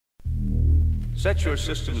Set your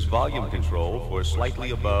system's volume control for slightly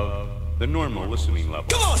above the normal listening level.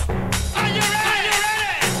 Come on! Are you ready?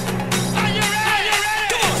 Are you ready?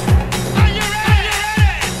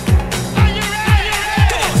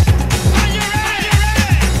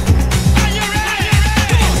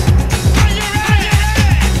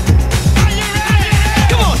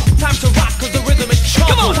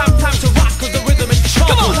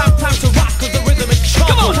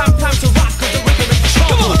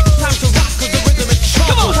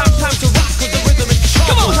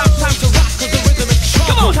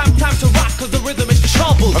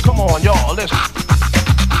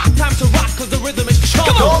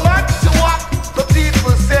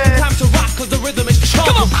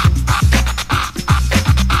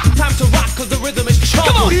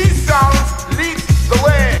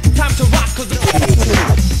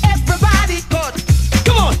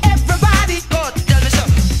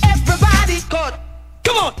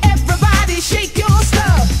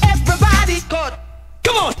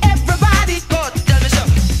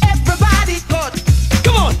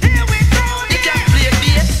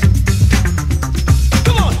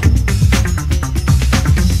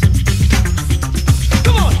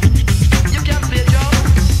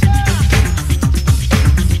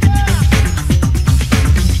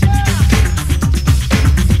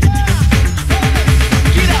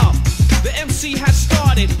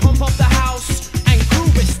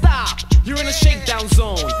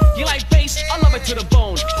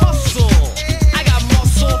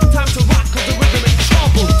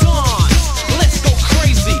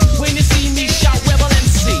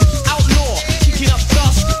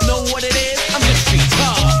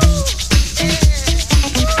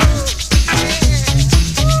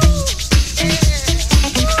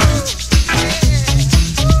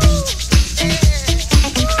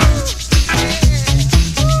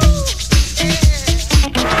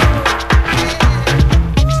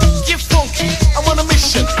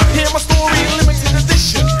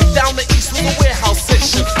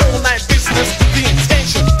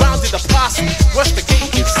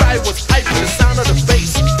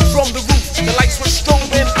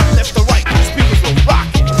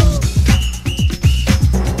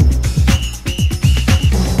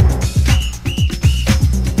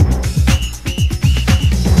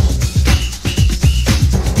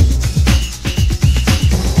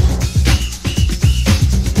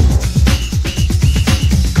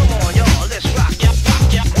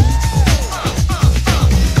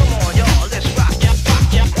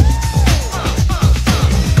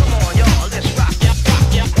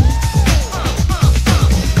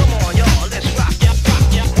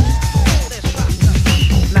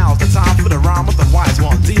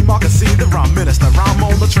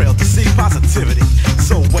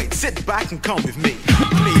 and come with me.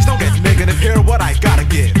 Please don't get negative, hear what I gotta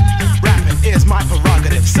give. Rapping is my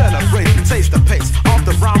prerogative. Celebrate, taste the pace of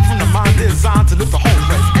the rhyme from the mind designed to lift the whole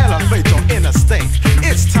race. Elevate your inner state.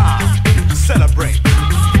 It's time to celebrate.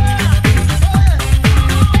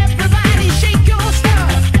 Everybody shake your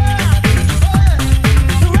stuff.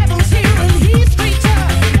 The rebel's here and he's straight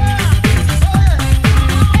tough.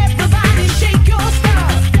 Everybody shake your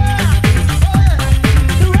stuff.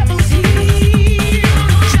 The rebel's here.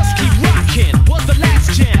 Just keep rocking. Was the last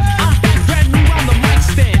jam. I'm back brand new on the mic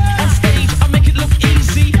stand. On stage, I make it look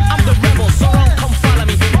easy. I'm the rebel, so don't come follow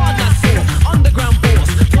me. Hard not sore. Underground boss.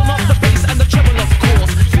 Turn up the bass and the treble, of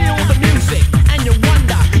course. Feel the music and you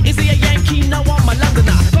wonder, is he a Yankee? No, I'm a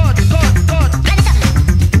Londoner. God.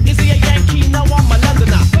 Is he a Yankee? No, I'm a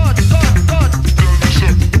Londoner. God.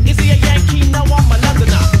 Is he a Yankee? No, I'm a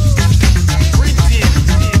Londoner.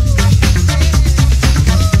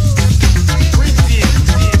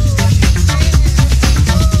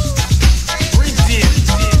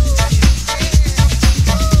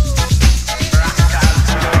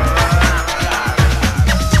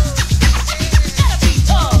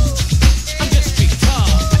 I'm just street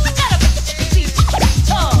tough.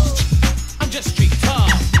 I'm just street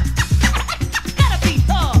tough. Gotta be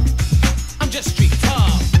tough. I'm just street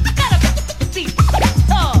tough.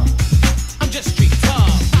 I'm just street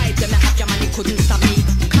tough. Five them I have your money couldn't stop me.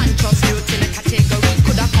 Can't trust you in a category.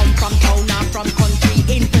 Coulda come from town or from country.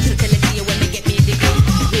 In versatility when they get me degree.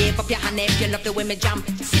 Wave up your hand if you love the way me jam.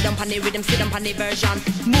 Sit down on the rhythm, sit down on the version.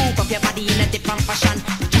 Move up your body in a different fashion.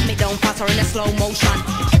 Jam it down fast or in a slow motion.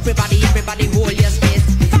 Everybody hold your space.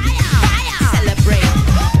 Fire! Celebrate.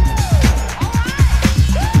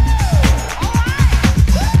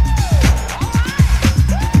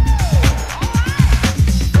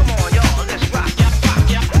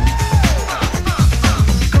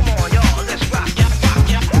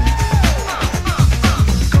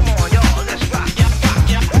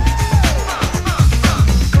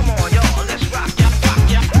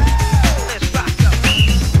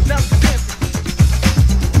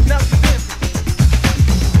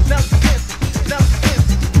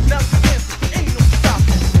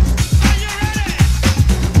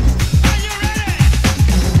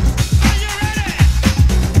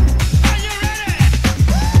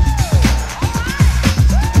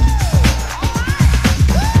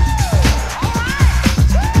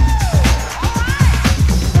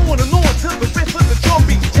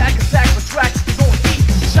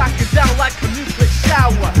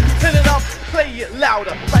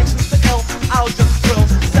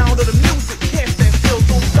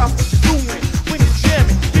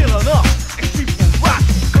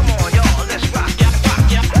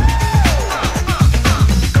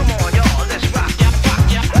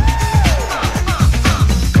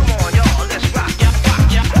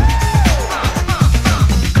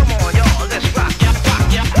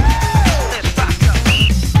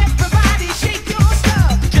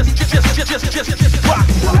 just